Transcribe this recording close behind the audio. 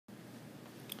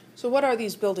So what are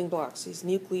these building blocks, these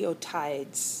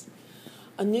nucleotides?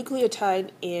 A nucleotide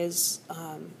is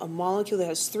a molecule that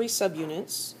has 3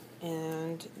 subunits,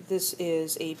 and this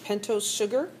is a pentose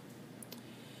sugar.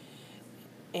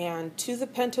 And to the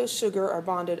pentose sugar are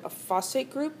bonded a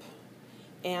phosphate group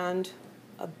and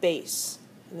a base.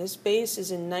 And this base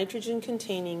is a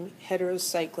nitrogen-containing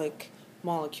heterocyclic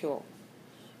molecule.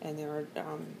 And there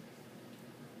are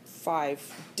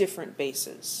 5 different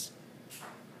bases.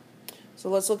 So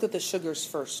let's look at the sugars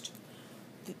first.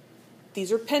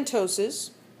 These are pentoses,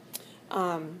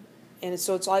 and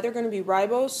so it's either going to be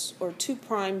ribose or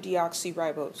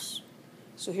 2'-deoxyribose.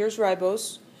 So here's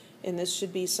ribose, and this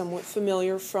should be somewhat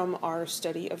familiar from our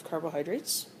study of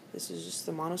carbohydrates. This is just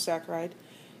the monosaccharide.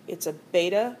 It's a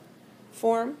beta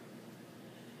form,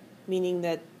 meaning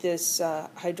that this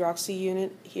hydroxy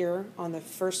unit here on the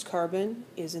first carbon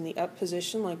is in the up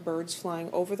position, like birds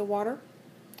flying over the water.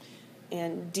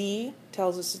 And D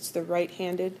tells us it's the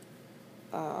right-handed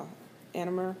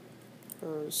anomer,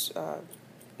 or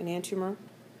enantiomer.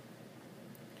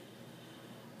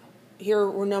 Here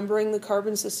we're numbering the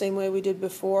carbons the same way we did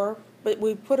before, but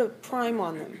we put a prime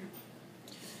on them.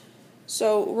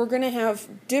 So we're going to have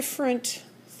different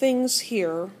things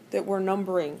here that we're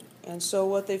numbering. And so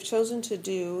what they've chosen to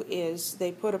do is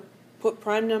they put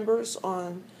prime numbers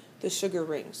on the sugar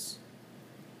rings.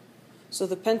 So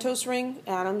the pentose ring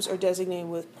atoms are designated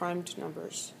with primed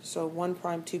numbers, so 1',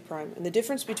 2'. And the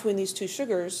difference between these 2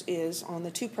 sugars is on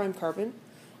the 2' carbon,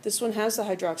 this one has the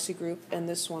hydroxy group and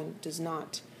this one does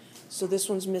not. So this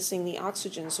one's missing the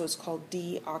oxygen, so it's called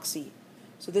deoxy.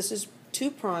 So this is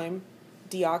 2'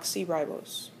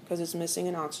 deoxyribose because it's missing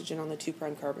an oxygen on the 2'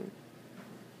 carbon.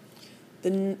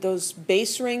 Those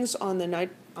base rings on the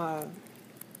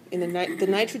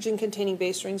nitrogen-containing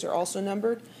base rings are also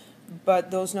numbered,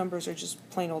 but those numbers are just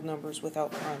plain old numbers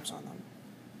without primes on them.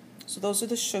 So those are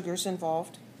the sugars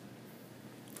involved,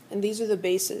 and these are the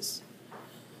bases.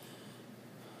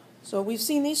 So we've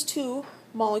seen these 2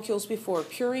 molecules before,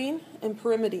 purine and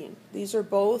pyrimidine. These are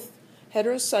both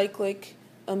heterocyclic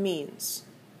amines.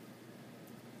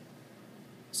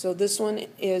 So this one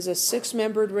is a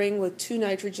 6-membered ring with 2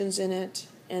 nitrogens in it,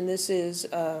 and this is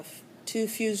 2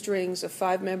 fused rings, a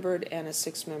 5-membered and a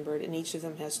 6-membered, and each of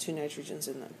them has 2 nitrogens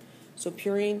in them. So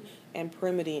purine and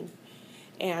pyrimidine.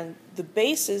 And the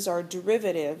bases are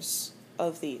derivatives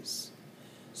of these.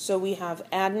 So we have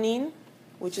adenine,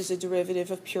 which is a derivative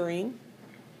of purine.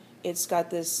 It's got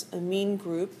this amine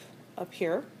group up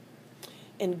here.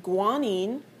 And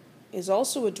guanine is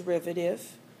also a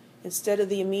derivative. Instead of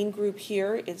the amine group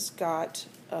here, it's got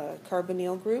a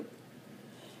carbonyl group.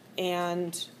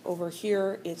 And over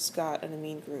here, it's got an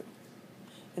amine group.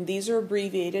 And these are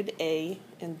abbreviated A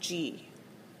and G.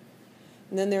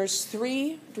 And then there's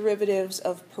 3 derivatives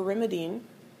of pyrimidine,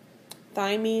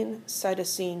 thymine,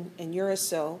 cytosine, and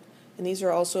uracil, and these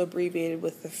are also abbreviated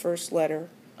with the first letter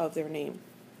of their name.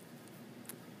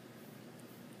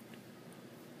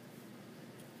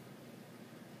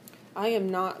 I am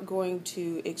not going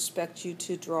to expect you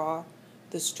to draw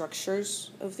the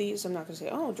structures of these. I'm not going to say,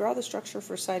 oh, draw the structure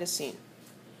for cytosine.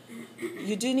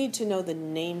 You do need to know the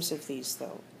names of these,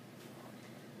 though.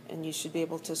 And you should be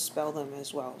able to spell them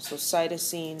as well. So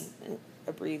cytosine,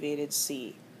 abbreviated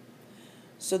C.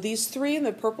 So these 3 in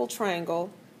the purple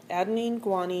triangle, adenine,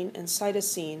 guanine, and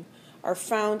cytosine, are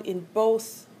found in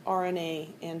both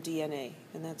RNA and DNA,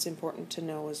 and that's important to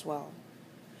know as well.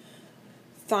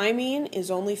 Thymine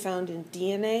is only found in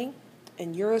DNA,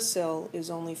 and uracil is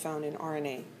only found in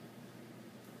RNA.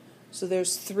 So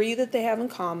there's 3 that they have in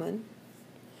common,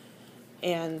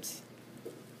 and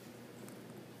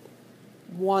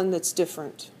 1 that's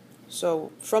different.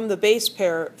 So from the base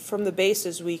pair, from the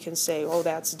bases, we can say, oh,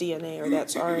 that's DNA or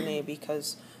that's RNA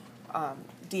because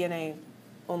DNA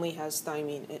only has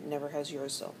thymine; it never has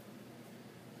uracil.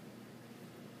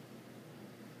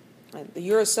 And the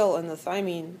uracil and the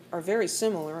thymine are very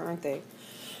similar, aren't they?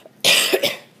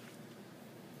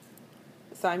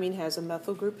 Thymine has a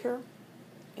methyl group here,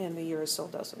 and the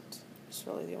uracil doesn't. It's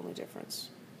really the only difference.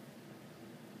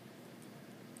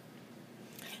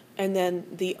 And then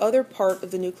the other part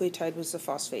of the nucleotide was the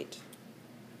phosphate.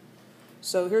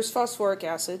 So here's phosphoric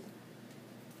acid.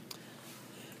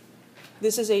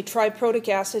 This is a triprotic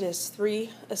acid, it has 3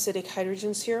 acidic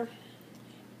hydrogens here.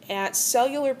 At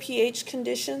cellular pH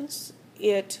conditions,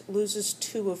 it loses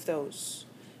 2 of those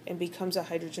and becomes a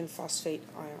hydrogen phosphate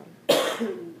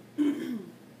ion.